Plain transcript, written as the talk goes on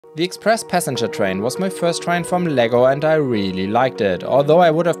The express passenger train was my first train from LEGO and I really liked it. Although I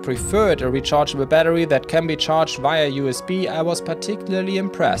would have preferred a rechargeable battery that can be charged via USB, I was particularly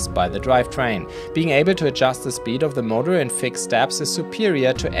impressed by the drivetrain. Being able to adjust the speed of the motor in fixed steps is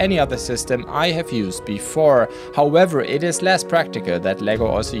superior to any other system I have used before. However, it is less practical that LEGO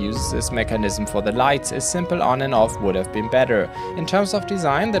also uses this mechanism for the lights. A simple on and off would have been better. In terms of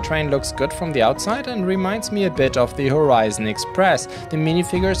design, the train looks good from the outside and reminds me a bit of the Horizon Express. The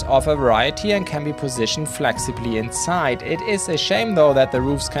minifigures offer variety and can be positioned flexibly inside. It is a shame though that the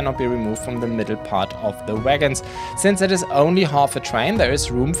roofs cannot be removed from the middle part of the wagons. Since it is only half a train, there is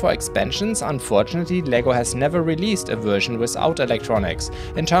room for expansions. Unfortunately, LEGO has never released a version without electronics.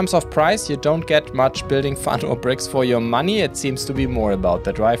 In terms of price, you don't get much building fun or bricks for your money. It seems to be more about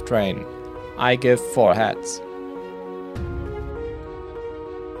the drivetrain. I give 4 heads.